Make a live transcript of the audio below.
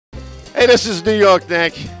Hey, this is New York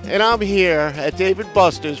Nick, and I'm here at David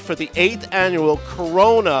Buster's for the 8th annual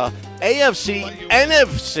Corona AFC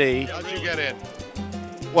NFC. How'd you get in?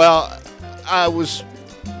 Well, I was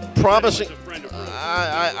promising.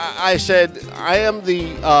 I said, I am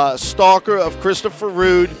the stalker of Christopher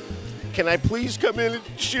RUUUUDE. Can I please come in and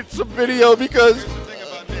shoot some video? Because Here's the thing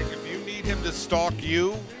about Nick. If you need him to stalk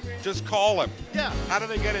you, just call him. Yeah. How do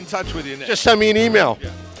they get in touch with you, Nick? just send me an email.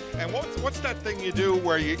 Yeah. And what's that thing you do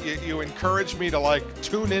where you encourage me to like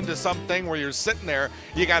tune into something where you're sitting there,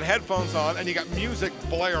 you got headphones on, and you got music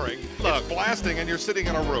blaring, it's blasting, and you're sitting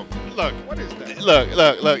in a room. Look. What is that? Look.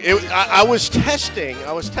 I was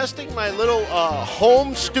testing my little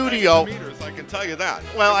home studio. Meters, I can tell you that.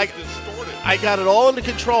 Well, It's distorted. I got it all under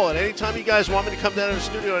control, and anytime you guys want me to come down to the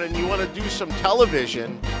studio and you want to do some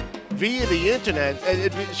television via the internet,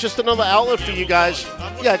 it's just another outlet for you guys.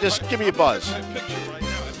 Yeah, just give me a buzz. My picture right now.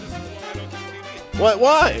 This is why I don't do TV. What?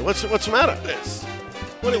 Why? What's the matter? This.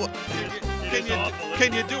 What?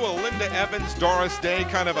 Can you do a Linda Evans, Doris Day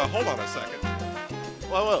kind of a? Hold on a second.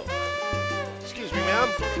 Whoa. Excuse me, ma'am.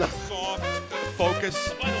 No. Soft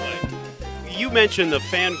focus. By the way, you mentioned the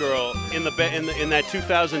fangirl in that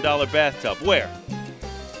 $2,000 bathtub. Where?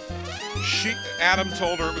 Adam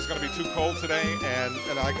told her it was going to be too cold today, and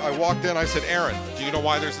I walked in. I said, Aaron, do you know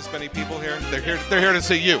why there's this many people here? They're here to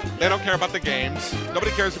see you. They don't care about the games.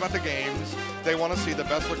 Nobody cares about the games. They want to see the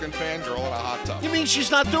best-looking fangirl in a hot tub. You mean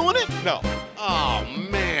she's not doing it? No. Oh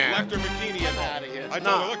man. Left her bikini in home. Outta here. I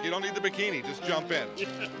told her, look, you don't need the bikini. Just jump in.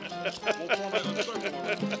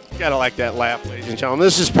 Gotta like that laugh, ladies and gentlemen.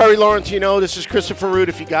 This is Perry Laurentino. This is Christopher RUUUUDE.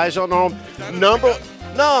 If you guys don't know him,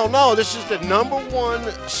 No, this is the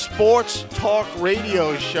 #1 sports talk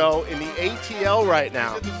radio show in the ATL right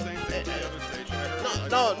now.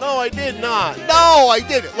 No, I did not. No, I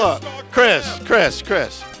didn't. Look, Chris.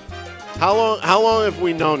 How long have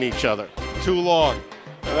we known each other? Too long.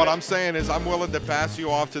 What I'm saying is I'm willing to pass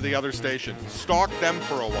you off to the other station. Stalk them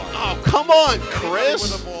for a while. Oh, come on, With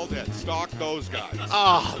Chris. a bald head. Stalk those guys.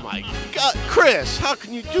 Oh, my God. Chris, how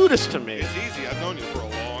can you do this to me? It's easy. I've known you for a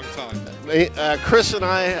long time. Chris and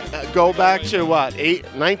I go back to, what,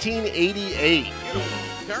 1988.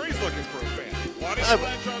 Perry's looking for a fan. Why did you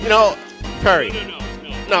latch on You know, Perry.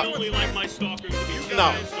 No. I only like my stalkers to be You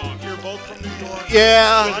guys, You're both from New York.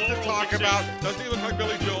 Yeah. Lots to talk about. Doesn't he look like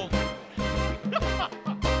Billy Joel?